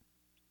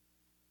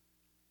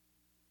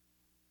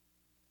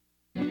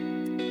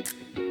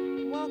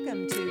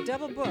Welcome to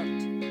Double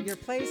Booked, your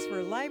place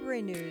for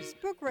library news,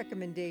 book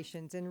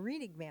recommendations, and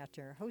reading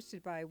matter,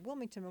 hosted by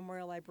Wilmington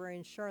Memorial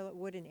Librarians Charlotte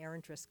Wood and Aaron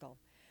Driscoll.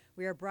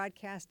 We are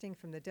broadcasting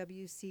from the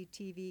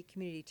WCTV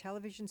Community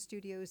Television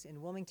Studios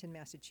in Wilmington,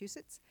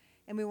 Massachusetts,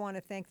 and we want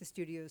to thank the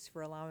studios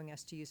for allowing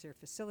us to use their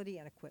facility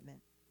and equipment.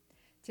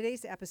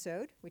 Today's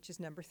episode, which is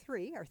number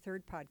 3, our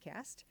third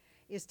podcast,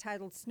 is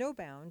titled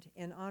Snowbound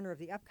in honor of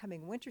the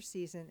upcoming winter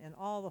season and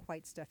all the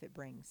white stuff it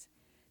brings.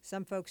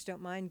 Some folks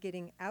don't mind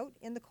getting out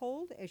in the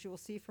cold, as you will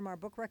see from our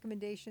book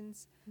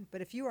recommendations,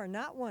 but if you are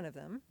not one of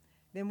them,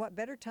 then what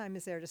better time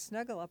is there to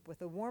snuggle up with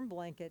a warm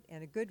blanket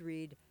and a good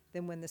read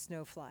than when the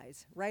snow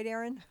flies. Right,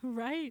 Erin?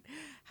 Right.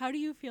 How do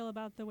you feel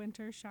about the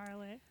winter,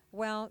 Charlotte?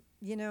 Well,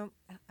 you know,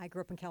 I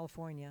grew up in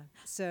California,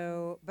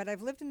 but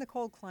I've lived in the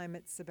cold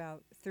climates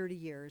about 30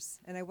 years,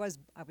 and I was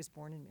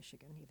born in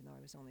Michigan, even though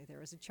I was only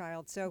there as a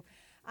child. So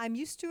I'm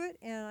used to it,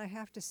 and I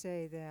have to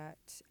say that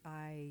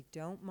I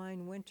don't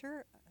mind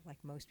winter, like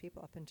most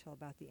people, up until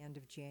about the end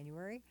of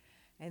January.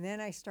 And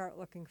then I start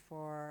looking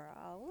for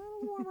a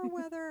little warmer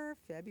weather,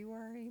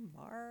 February,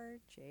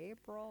 March,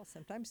 April,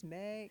 sometimes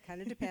May. It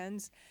kind of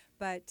depends.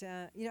 But,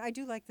 I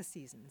do like the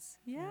seasons.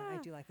 Yeah.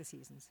 I do like the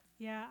seasons.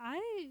 Yeah,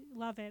 I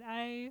love it.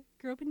 I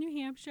grew up in New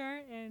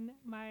Hampshire, and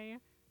my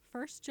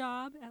first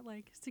job at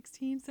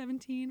 16,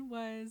 17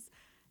 was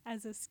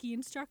as a ski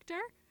instructor.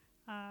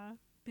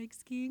 Big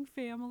skiing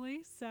family,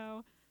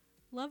 so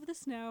love the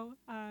snow.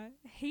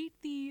 Hate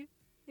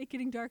it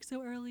getting dark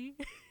so early.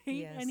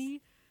 Hate Yes.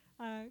 any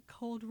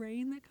cold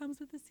rain that comes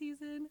with the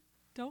season.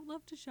 Don't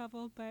love to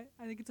shovel, but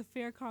I think it's a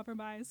fair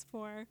compromise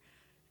for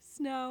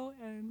snow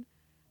and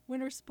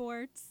winter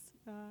sports.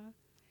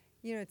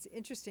 It's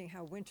interesting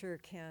how winter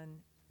can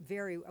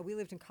vary. We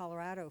lived in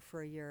Colorado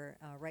for a year,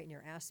 right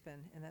near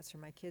Aspen, and that's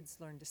where my kids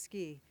learned to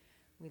ski.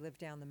 We lived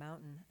down the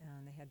mountain,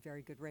 and they had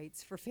very good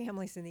rates for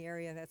families in the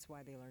area. That's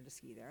why they learned to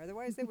ski there.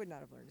 Otherwise, they would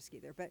not have learned to ski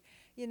there. But,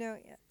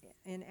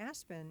 in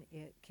Aspen,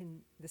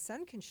 the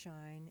sun can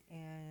shine,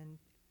 and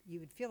you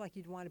would feel like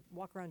you'd want to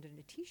walk around in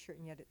a T-shirt,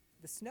 and yet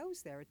the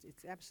snow's there.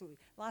 It's absolutely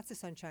lots of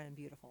sunshine and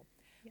beautiful.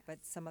 Yes.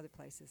 But some other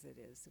places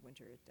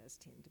winter it does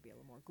tend to be a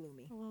little more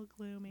gloomy. A little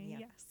gloomy,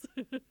 Yeah.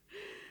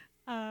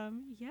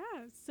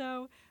 yes.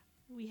 So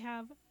we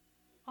have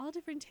all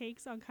different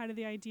takes on kind of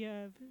the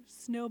idea of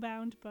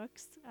snowbound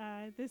books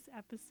this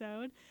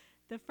episode.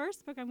 The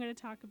first book I'm going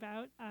to talk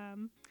about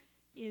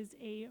is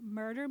a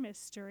murder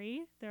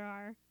mystery. There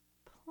are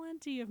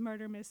plenty of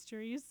murder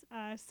mysteries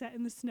set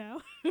in the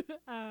snow.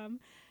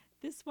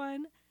 This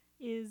one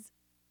is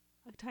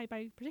a type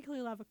I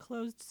particularly love, a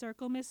closed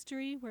circle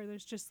mystery, where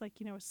there's just a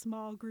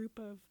small group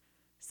of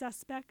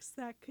suspects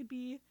that could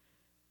be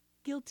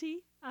guilty.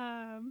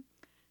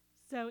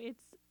 So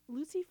it's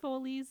Lucy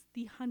Foley's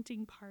The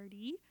Hunting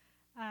Party.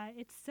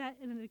 It's set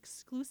in an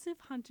exclusive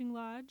hunting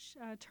lodge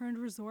turned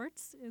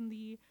resorts in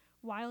the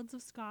wilds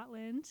of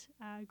Scotland.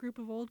 A group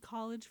of old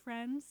college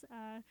friends,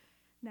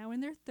 now in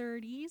their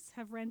 30s,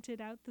 have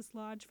rented out this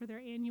lodge for their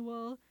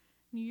annual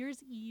New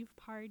Year's Eve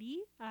party.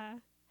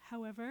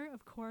 However,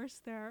 of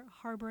course, they're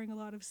harboring a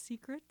lot of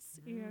secrets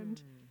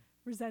and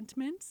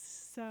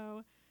resentments,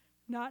 so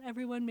not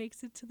everyone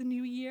makes it to the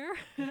new year.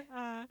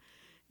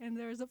 And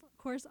there's, of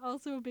course,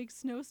 also a big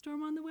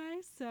snowstorm on the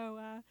way, so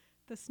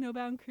the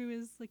snowbound crew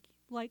is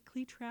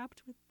likely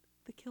trapped with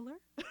the killer.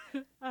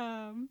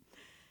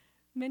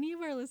 Many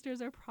of our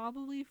listeners are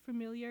probably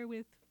familiar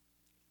with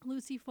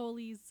Lucy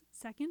Foley's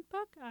second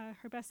book,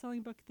 her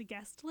best-selling book, The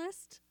Guest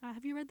List.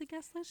 Have you read The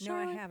Guest List,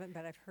 Charlotte? No, I haven't,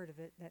 but I've heard of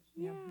it.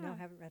 No,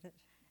 I haven't read it.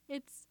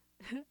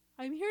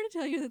 I'm here to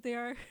tell you that they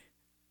are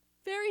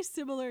very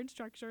similar in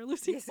structure.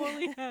 Lucy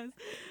Foley has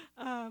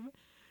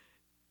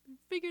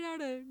figured out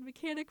a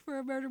mechanic for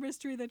a murder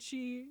mystery that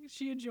she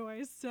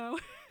enjoys. So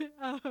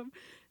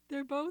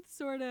they're both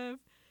sort of,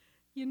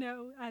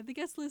 The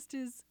Guest List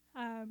is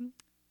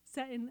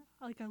set in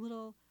a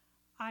little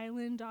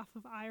island off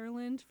of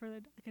Ireland for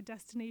a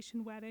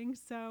destination wedding.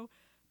 So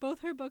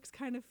both her books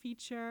kind of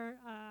feature,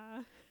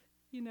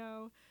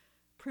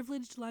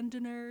 privileged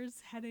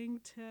Londoners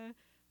heading to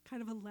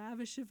kind of a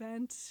lavish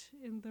event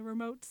in the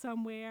remote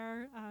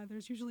somewhere.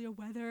 There's usually a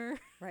weather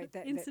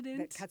incident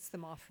that cuts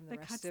them off from the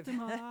rest of them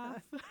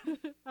off.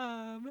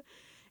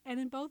 And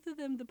in both of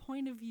them, the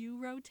point of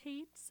view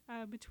rotates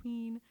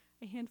between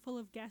a handful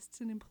of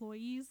guests and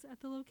employees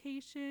at the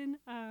location.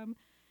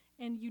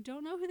 And you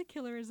don't know who the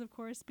killer is, of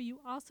course, but you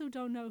also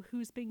don't know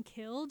who's been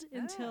killed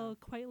until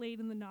quite late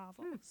in the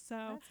novel. So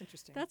that's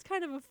interesting. That's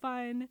kind of a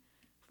fun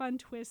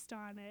twist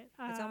on it.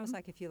 It's almost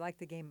like if you like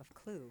the game of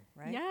Clue,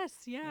 right? Yes,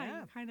 yeah.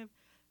 You're kind of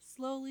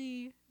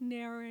slowly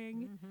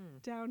narrowing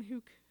down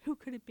who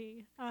could it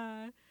be.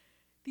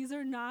 These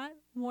are not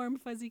warm,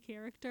 fuzzy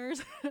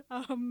characters.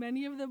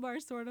 Many of them are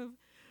sort of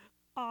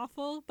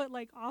awful, but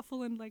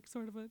awful in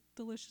sort of a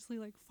deliciously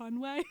fun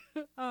way.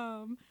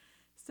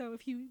 So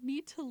if you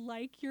need to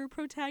like your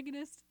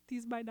protagonist,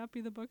 these might not be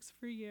the books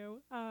for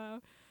you.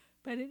 But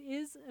it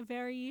is a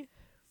very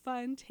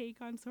fun take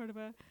on sort of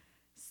a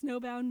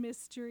snowbound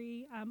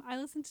mystery. I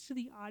listened to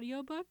the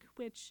audiobook,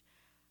 which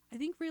I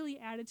think really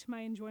added to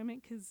my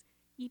enjoyment because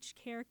each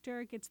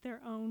character gets their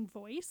own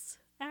voice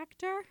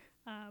actor,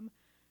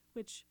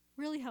 which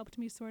really helped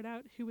me sort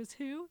out who was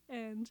who.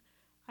 And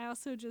I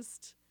also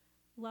just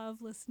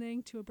love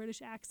listening to a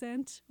British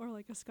accent or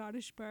like a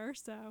Scottish burr,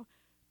 so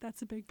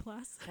that's a big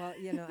plus. Well,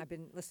 I've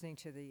been listening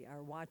to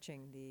or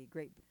watching the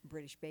Great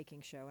British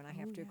Baking Show, and I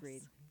have to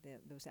agree,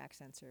 those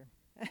accents are,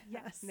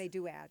 Yes. they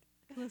do add.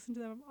 I listen to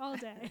them all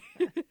day.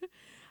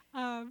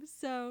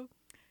 So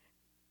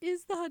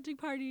is the hunting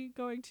party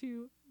going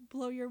to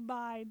blow your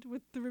mind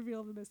with the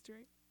reveal of the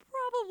mystery?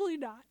 Probably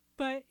not,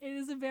 but it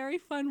is a very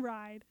fun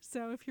ride.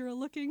 So if you're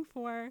looking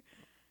for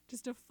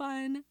just a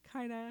fun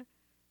kind of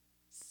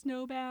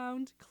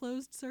snowbound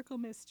closed circle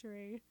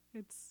mystery,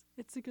 it's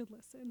a good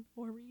listen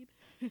or read.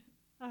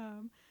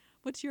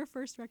 What's your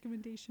first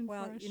recommendation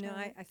Well, for us?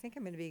 I think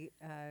I'm going to be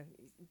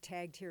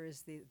tagged here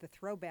as the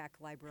throwback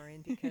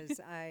librarian because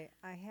I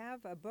have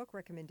a book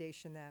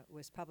recommendation that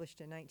was published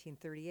in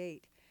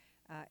 1938.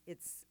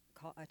 It's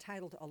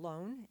titled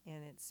Alone,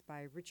 and it's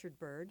by Richard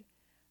Byrd.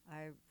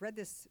 I read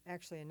this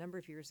actually a number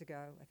of years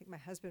ago. I think my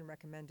husband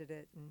recommended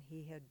it, and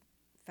he had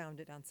found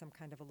it on some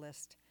kind of a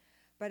list.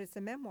 But it's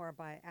a memoir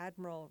by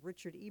Admiral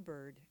Richard E.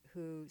 Byrd,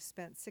 who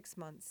spent 6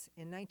 months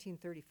in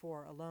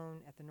 1934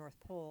 alone at the North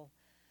Pole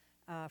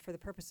for the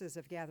purposes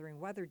of gathering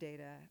weather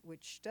data,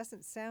 which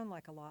doesn't sound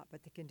like a lot,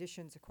 but the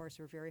conditions, of course,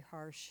 were very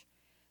harsh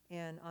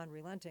and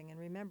unrelenting. And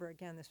remember,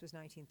 again, this was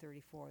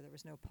 1934. There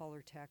was no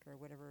Polar Tech or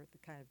whatever the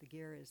kind of the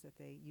gear is that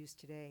they use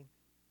today.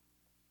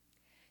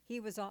 He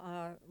was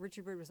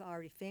Richard Byrd was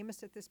already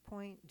famous at this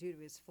point due to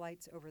his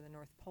flights over the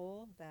North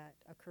Pole that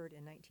occurred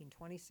in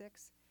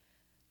 1926.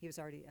 He was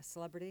already a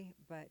celebrity,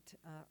 but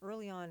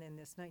early on in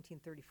this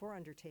 1934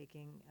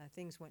 undertaking,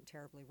 things went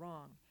terribly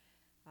wrong.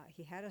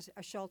 He had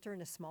a shelter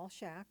in a small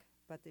shack,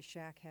 but the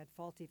shack had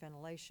faulty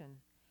ventilation.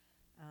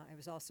 It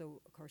was also,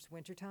 of course,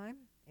 wintertime.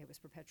 It was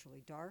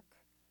perpetually dark,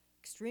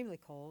 extremely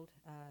cold,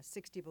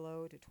 60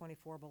 below to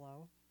 24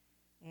 below.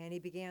 And he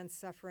began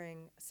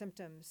suffering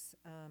symptoms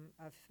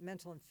of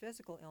mental and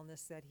physical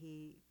illness that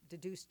he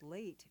deduced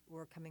late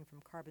were coming from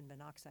carbon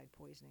monoxide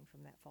poisoning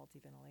from that faulty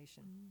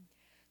ventilation.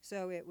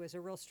 So it was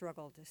a real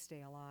struggle to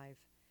stay alive.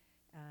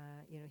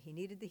 He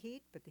needed the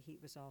heat, but the heat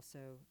was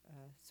also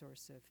a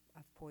source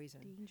of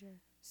poison. Danger.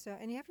 So,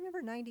 and you have to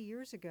remember 90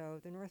 years ago,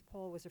 the North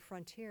Pole was a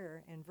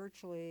frontier and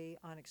virtually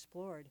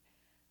unexplored.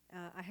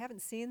 I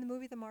haven't seen the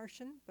movie The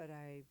Martian, but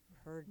I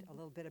heard a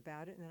little bit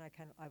about it, and then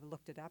I've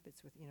looked it up.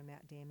 It's with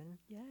Matt Damon.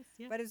 Yes,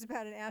 yeah. But it's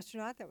about an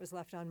astronaut that was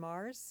left on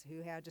Mars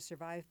who had to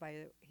survive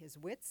by his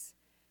wits.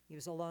 He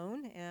was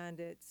alone, and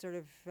it sort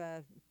of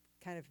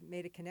kind of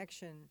made a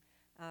connection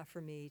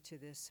for me to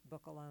this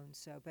book Alone.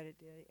 So, but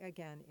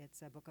again,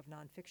 it's a book of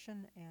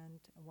nonfiction and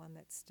one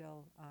that's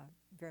still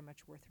very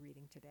much worth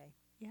reading today.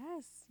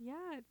 Yes,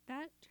 yeah.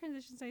 That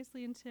transitions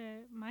nicely into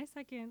my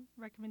second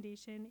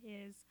recommendation.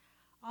 Is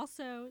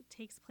also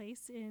takes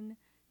place in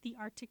the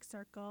Arctic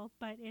Circle,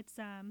 but it's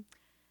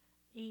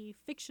a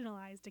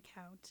fictionalized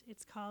account.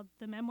 It's called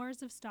The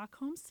Memoirs of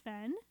Stockholm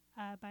Sven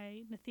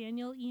by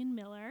Nathaniel Ian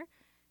Miller.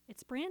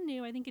 It's brand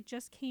new. I think it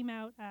just came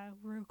out.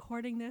 We're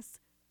recording this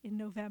in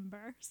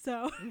November,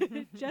 so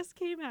it just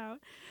came out.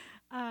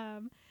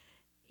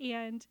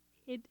 And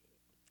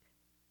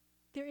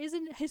there is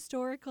a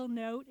historical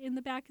note in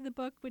the back of the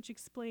book which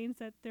explains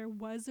that there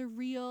was a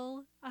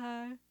real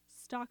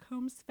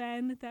Stockholm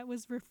Sven that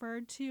was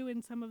referred to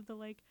in some of the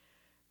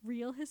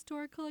real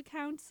historical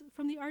accounts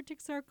from the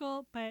Arctic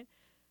Circle, but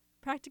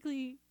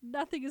practically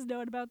nothing is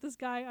known about this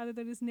guy other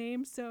than his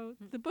name, so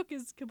the book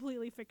is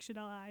completely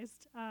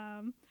fictionalized.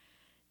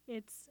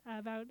 It's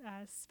about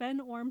Sven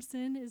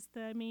Ormsson is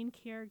the main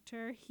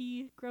character.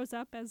 He grows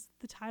up, as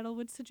the title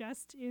would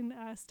suggest, in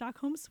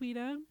Stockholm,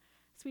 Sweden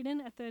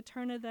at the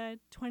turn of the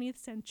 20th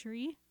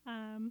century.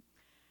 And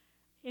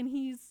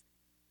he's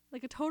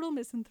like a total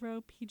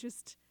misanthrope.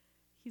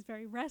 He's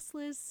very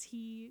restless.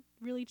 He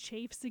really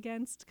chafes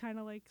against kind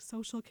of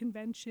social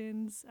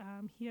conventions.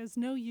 He has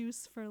no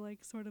use for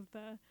sort of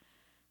the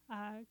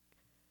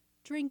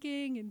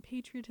drinking and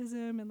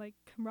patriotism and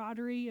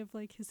camaraderie of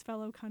his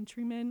fellow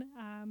countrymen.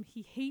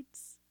 He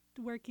hates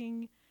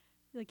working,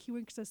 he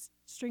works a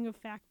string of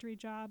factory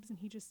jobs, and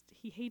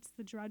he hates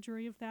the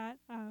drudgery of that.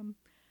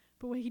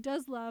 But what he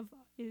does love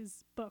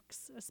is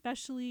books,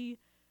 especially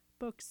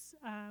books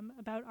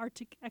about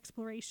Arctic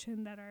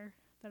exploration that are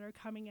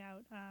coming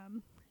out.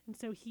 And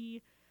so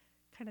he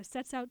kind of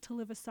sets out to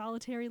live a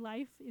solitary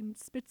life in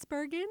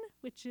Spitsbergen,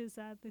 which is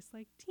this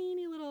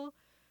teeny little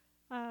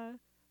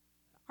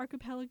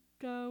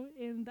archipelago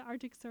in the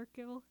Arctic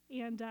Circle.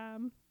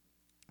 And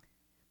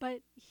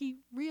but he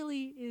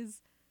really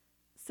is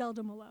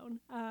seldom alone.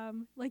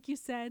 Like you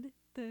said,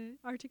 the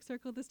Arctic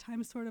Circle this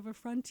time is sort of a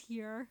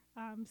frontier.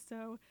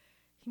 So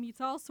he meets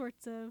all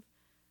sorts of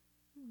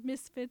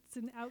misfits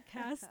and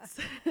outcasts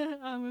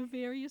of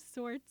various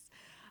sorts.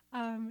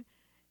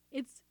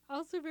 It's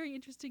also very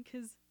interesting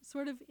because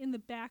sort of in the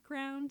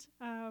background,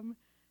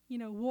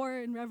 war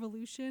and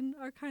revolution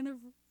are kind of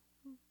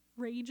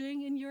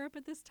raging in Europe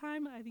at this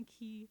time. I think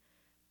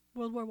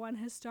World War I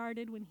has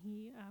started when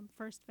he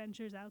first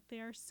ventures out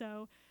there.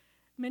 So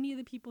many of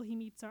the people he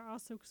meets are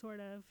also sort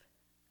of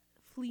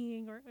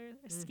fleeing or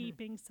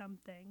escaping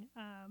something.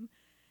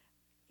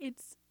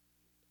 It's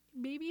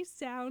maybe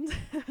sounds,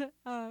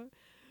 I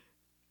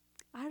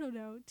don't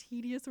know,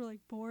 tedious or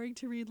like boring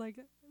to read like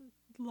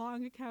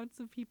long accounts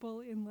of people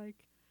in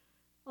like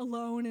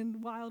alone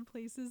in wild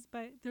places,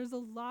 but there's a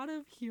lot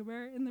of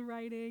humor in the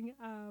writing.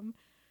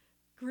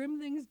 Grim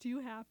things do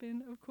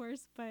happen, of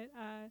course, but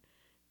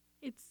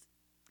it's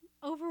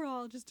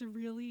overall just a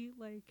really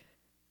like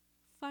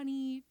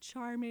funny,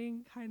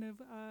 charming kind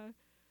of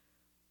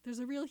there's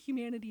a real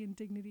humanity and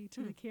dignity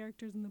to the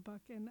characters in the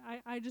book, and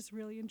I just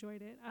really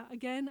enjoyed it.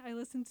 Again, I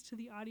listened to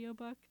the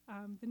audiobook.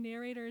 The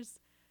narrator's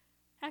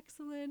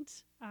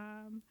excellent.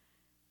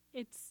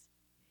 It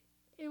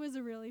was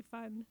a really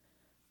fun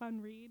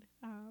read,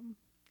 and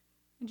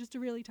just a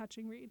really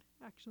touching read,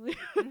 actually.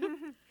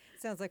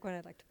 Sounds like one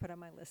I'd like to put on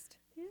my list.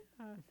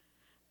 Yeah.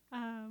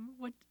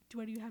 What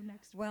do you have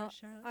next? Well, for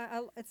us,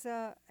 Charlotte? it's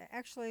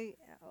actually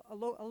a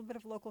little bit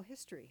of local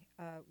history.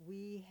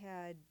 We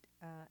had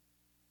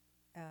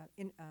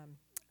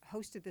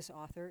hosted this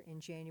author in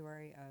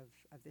January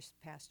of this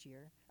past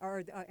year,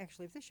 or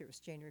actually of this year. It was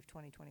January of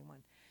 2021,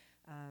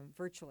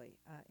 virtually.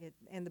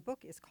 And the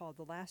book is called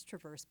The Last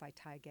Traverse by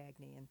Ty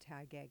Gagne, and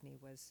Ty Gagne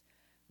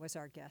was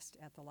our guest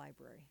at the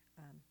library.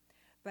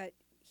 But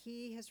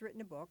he has written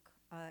a book.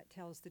 It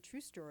tells the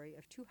true story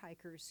of two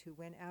hikers who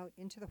went out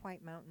into the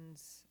White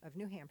Mountains of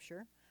New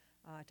Hampshire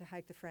to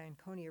hike the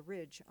Franconia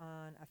Ridge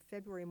on a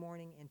February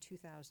morning in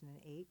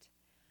 2008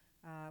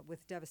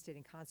 with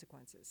devastating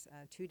consequences.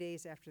 2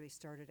 days after they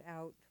started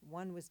out,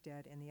 one was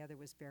dead and the other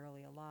was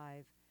barely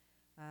alive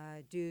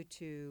due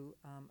to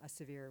a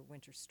severe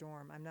winter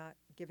storm. I'm not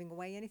giving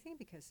away anything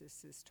because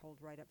this is told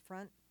right up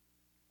front.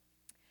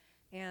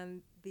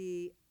 And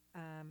the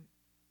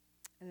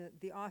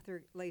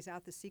author lays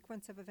out the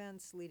sequence of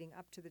events leading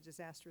up to the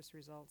disastrous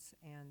results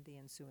and the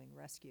ensuing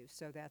rescue.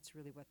 So that's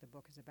really what the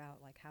book is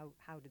about, like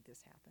how did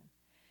this happen?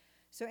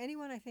 So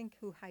anyone, I think,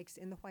 who hikes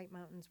in the White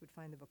Mountains would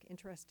find the book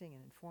interesting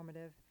and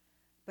informative.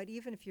 But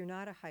even if you're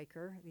not a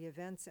hiker, the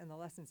events and the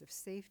lessons of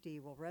safety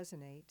will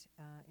resonate.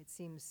 It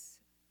seems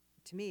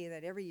to me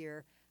that every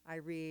year I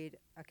read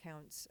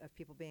accounts of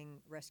people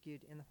being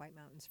rescued in the White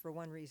Mountains for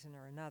one reason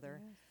or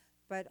another. Yes.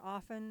 But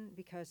often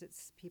because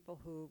it's people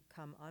who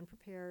come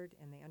unprepared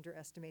and they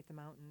underestimate the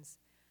mountains,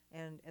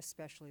 and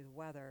especially the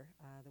weather.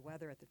 The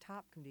weather at the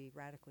top can be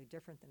radically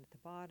different than at the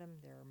bottom.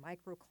 There are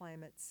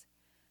microclimates.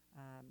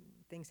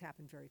 Things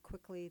happen very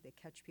quickly. They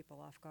catch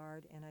people off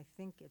guard. And I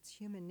think it's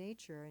human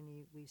nature, and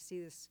we see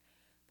this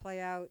play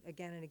out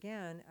again and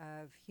again,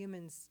 of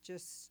humans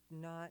just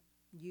not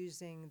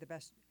using the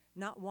best,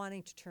 not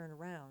wanting to turn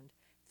around,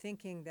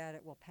 thinking that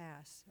it will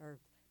pass, or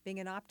being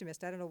an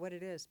optimist, I don't know what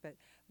it is, but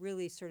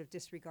really sort of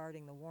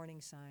disregarding the warning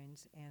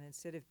signs. And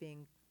instead of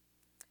being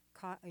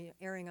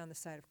erring on the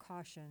side of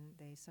caution,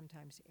 they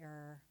sometimes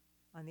err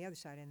on the other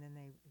side, and then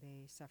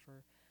they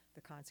suffer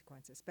the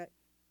consequences. But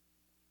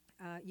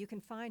you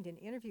can find an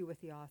interview with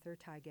the author,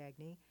 Ty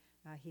Gagne.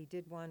 He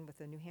did one with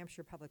the New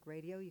Hampshire Public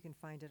Radio. You can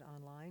find it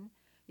online.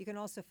 You can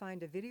also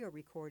find a video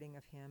recording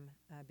of him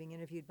being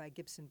interviewed by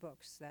Gibson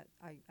Books that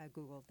I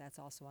Googled. That's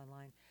also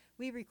online.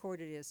 We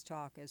recorded his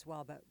talk as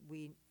well, but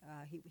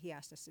he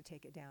asked us to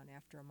take it down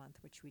after a month,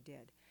 which we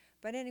did.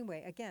 But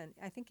anyway, again,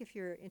 I think if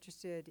you're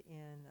interested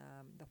in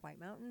the White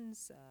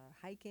Mountains,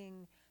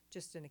 hiking,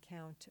 just an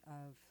account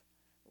of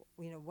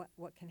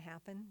what can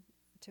happen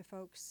to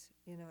folks,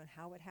 and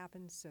how it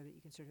happens, so that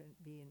you can sort of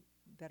be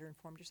better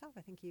informed yourself,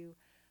 I think you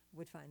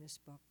would find this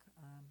book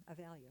of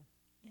value.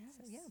 Yes.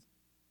 So, yeah.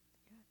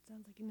 Yeah, it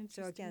sounds like an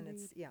interesting So again, read.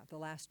 it's The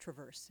Last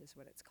Traverse is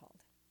what it's called.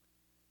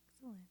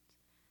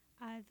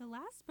 Excellent. The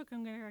last book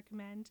I'm going to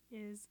recommend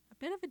is a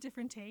bit of a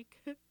different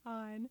take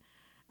on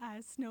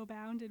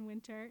snowbound in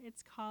winter.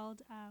 It's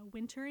called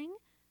Wintering: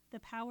 The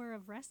Power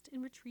of Rest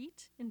and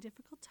Retreat in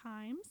Difficult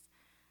Times.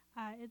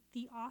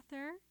 The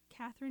author,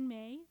 Catherine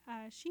May,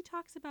 she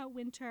talks about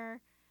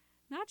winter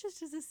not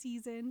just as a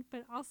season,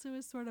 but also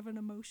as sort of an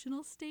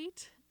emotional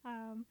state,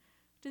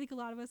 which I think a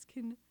lot of us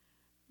can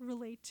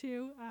relate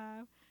to.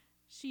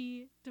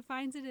 She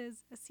defines it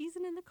as a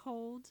season in the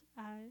cold.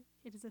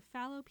 It is a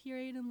fallow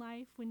period in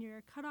life when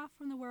you're cut off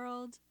from the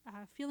world,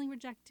 feeling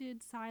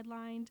rejected,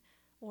 sidelined,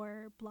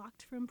 or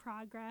blocked from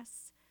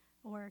progress,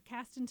 or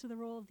cast into the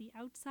role of the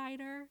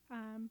outsider.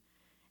 And,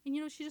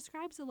 she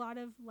describes a lot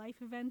of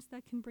life events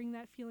that can bring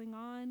that feeling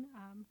on,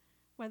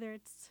 whether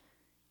it's,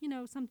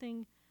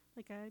 something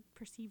like a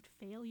perceived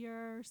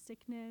failure, or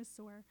sickness,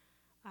 or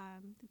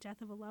the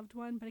death of a loved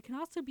one. But it can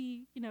also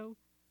be,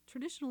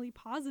 traditionally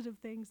positive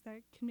things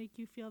that can make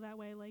you feel that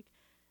way, like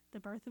the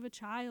birth of a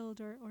child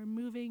or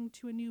moving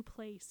to a new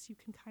place. You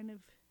can kind of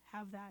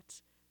have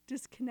that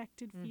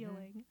disconnected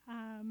feeling.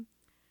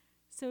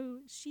 So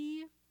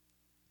she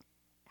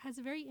has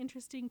a very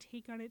interesting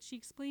take on it. She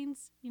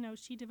explains,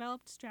 she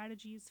developed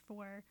strategies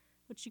for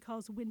what she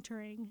calls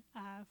wintering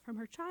from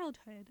her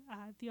childhood.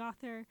 The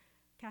author,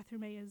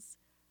 Catherine May, is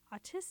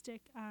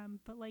autistic,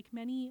 but like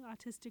many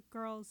autistic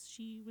girls,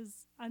 she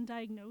was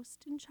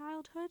undiagnosed in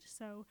childhood.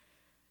 So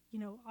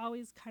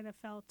always kind of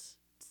felt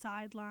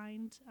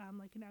sidelined,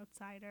 like an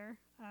outsider,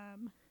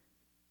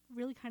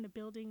 really kind of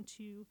building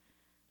to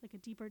like a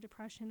deeper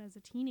depression as a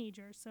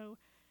teenager. So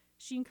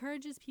she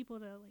encourages people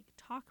to like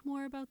talk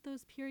more about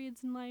those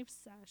periods in life,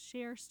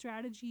 share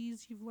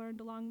strategies you've learned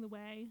along the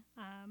way.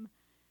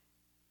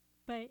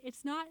 But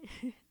it's not,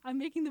 I'm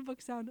making the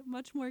book sound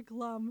much more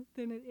glum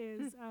than it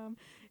is.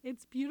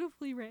 It's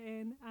beautifully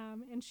written.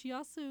 And she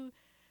also,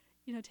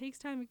 takes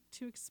time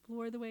to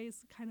explore the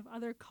ways kind of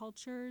other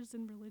cultures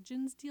and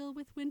religions deal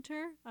with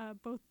winter,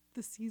 both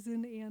the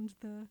season and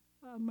the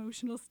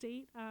emotional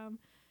state.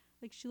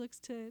 Like she looks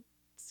to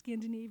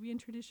Scandinavian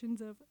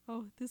traditions of,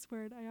 this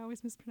word I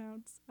always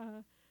mispronounce.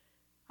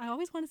 I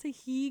always want to say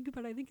Hyge,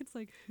 but I think it's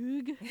like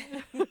Hygge.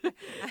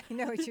 I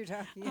know what you're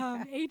talking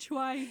about.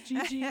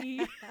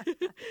 Hygge.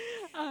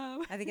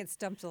 I think it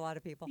stumped a lot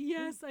of people.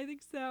 Yes, I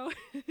think so.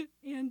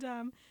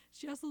 And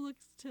she also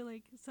looks to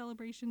like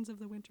celebrations of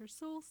the winter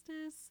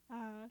solstice.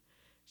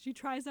 She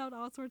tries out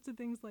all sorts of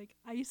things like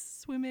ice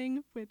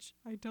swimming, which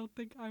I don't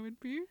think I would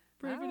be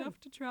brave enough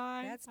to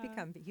try. That's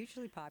become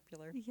hugely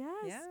popular.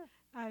 Yes.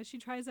 Yeah. She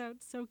tries out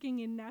soaking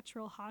in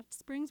natural hot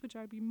springs, which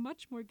I'd be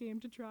much more game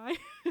to try.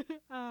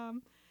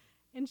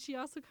 And she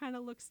also kind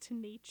of looks to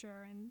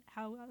nature and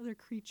how other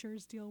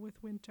creatures deal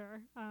with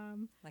winter.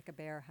 Like a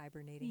bear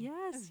hibernating.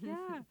 Yes,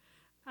 yeah.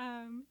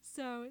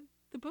 So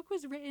the book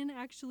was written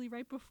actually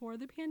right before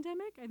the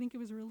pandemic. I think it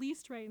was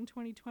released right in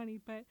 2020,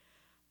 but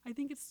I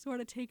think it's sort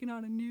of taken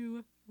on a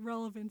new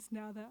relevance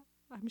now that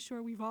I'm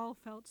sure we've all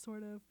felt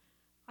sort of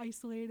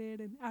isolated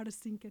and out of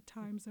sync at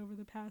times over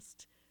the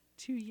past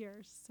 2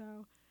 years.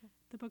 So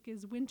the book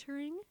is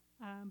Wintering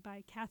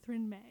by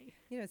Catherine May.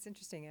 It's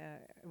interesting.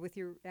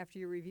 After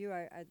your review,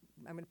 I'm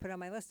going to put on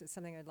my list. It's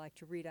something I'd like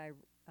to read.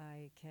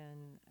 I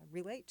can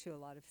relate to a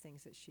lot of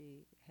things that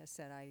she has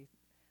said. I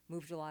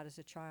moved a lot as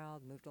a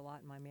child, moved a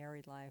lot in my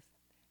married life.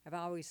 I've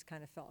always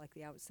kind of felt like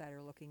the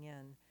outsider looking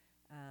in.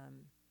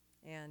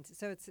 And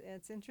so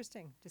it's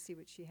interesting to see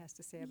what she has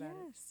to say about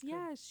it.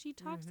 Yes, she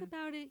talks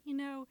about it.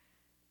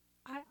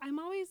 I'm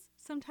always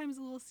sometimes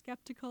a little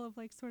skeptical of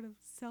like sort of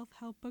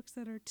self-help books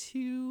that are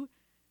too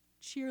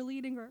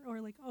cheerleading or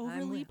like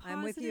overly positive.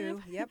 I'm with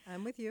you. Yep,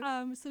 I'm with you.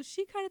 So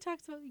she kind of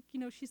talks about,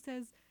 she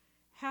says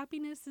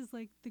happiness is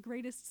like the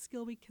greatest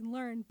skill we can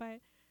learn, but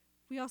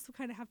we also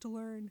kind of have to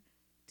learn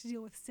to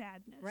deal with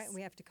sadness. Right,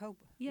 we have to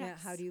cope. Yes.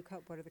 Yeah, how do you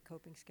cope? What are the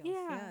coping skills?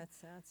 Yeah.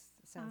 That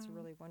sounds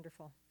really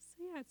wonderful.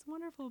 So yeah, it's a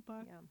wonderful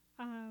book.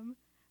 Yeah.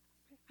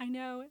 I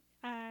know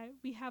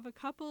we have a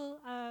couple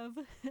of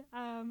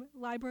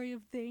Library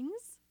of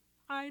Things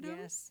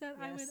items that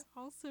I would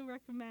also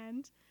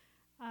recommend.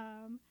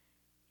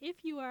 If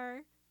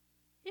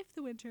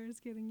the winter is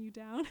getting you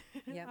down,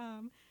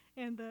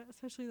 and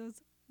especially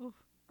those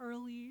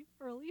early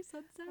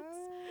sunsets.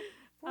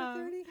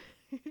 4:30.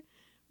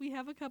 We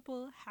have a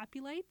couple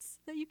Happy Lights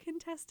that you can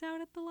test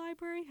out at the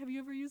library. Have you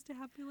ever used a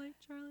Happy Light,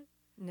 Charlotte?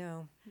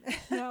 No.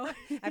 No.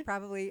 I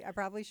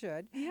probably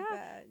should.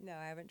 Yeah. No,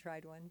 I haven't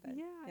tried one. But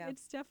yeah,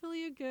 it's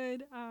definitely a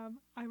good.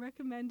 I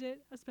recommend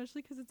it,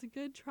 especially because it's a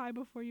good try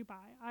before you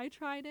buy. I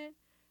tried it.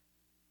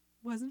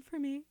 Wasn't for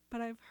me, but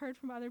I've heard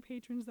from other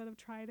patrons that have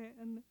tried it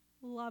and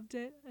loved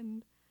it,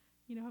 and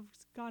have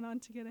gone on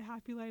to get a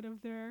Happy Light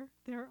of their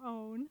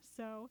own.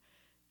 So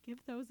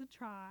give those a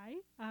try.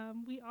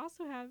 We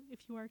also have,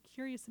 if you are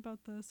curious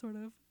about the sort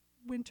of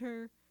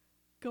winter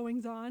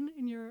goings on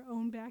in your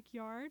own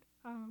backyard,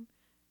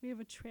 we have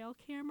a trail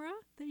camera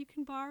that you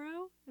can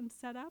borrow and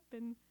set up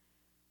and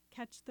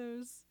catch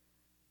those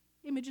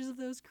images of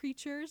those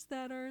creatures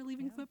that are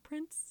leaving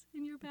footprints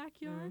in your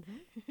backyard.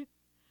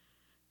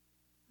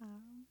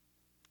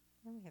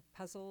 We have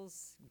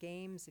puzzles,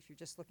 games, if you're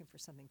just looking for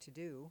something to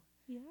do.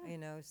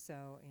 Yeah.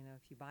 So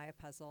if you buy a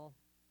puzzle,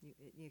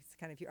 it's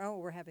kind of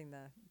we're having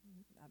the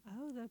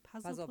the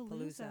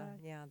Puzzlepalooza.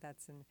 Yeah,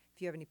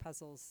 if you have any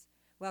puzzles.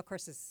 Well, of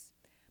course,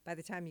 by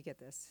the time you get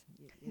this,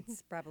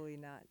 it's probably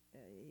not.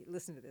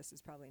 Listen to this,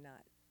 it's probably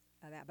not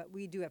that. But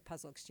we do have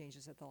puzzle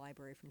exchanges at the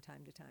library from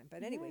time to time.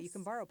 But anyway, you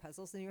can borrow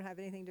puzzles, and you don't have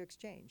anything to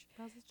exchange.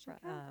 Puzzles check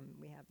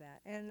we have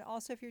that, and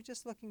also if you're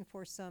just looking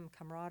for some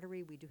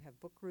camaraderie, we do have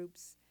book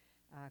groups,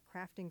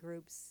 crafting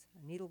groups,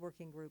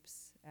 needleworking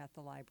groups at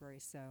the library.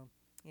 So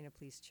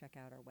please check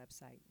out our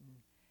website, and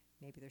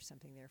maybe there's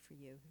something there for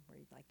you where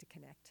you'd like to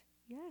connect.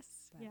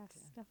 Yes,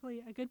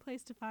 definitely a good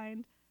place to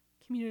find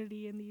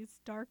community in these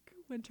dark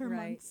winter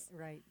months.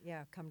 Right,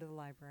 yeah, come to the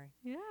library.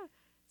 Yeah,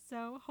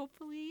 so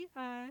hopefully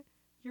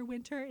your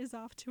winter is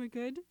off to a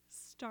good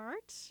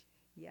start.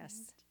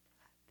 Yes.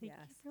 And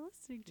thank you for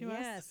listening to us.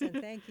 Yes,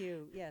 and thank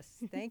you. Yes,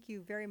 thank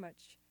you very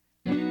much.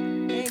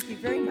 Thank you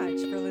very much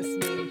for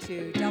listening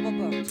to Double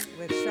Booked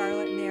with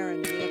Charlotte and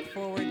Aaron. We look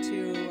forward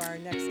to our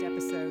next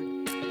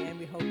episode, and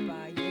we hope you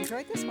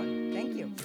enjoyed this one. Thank you.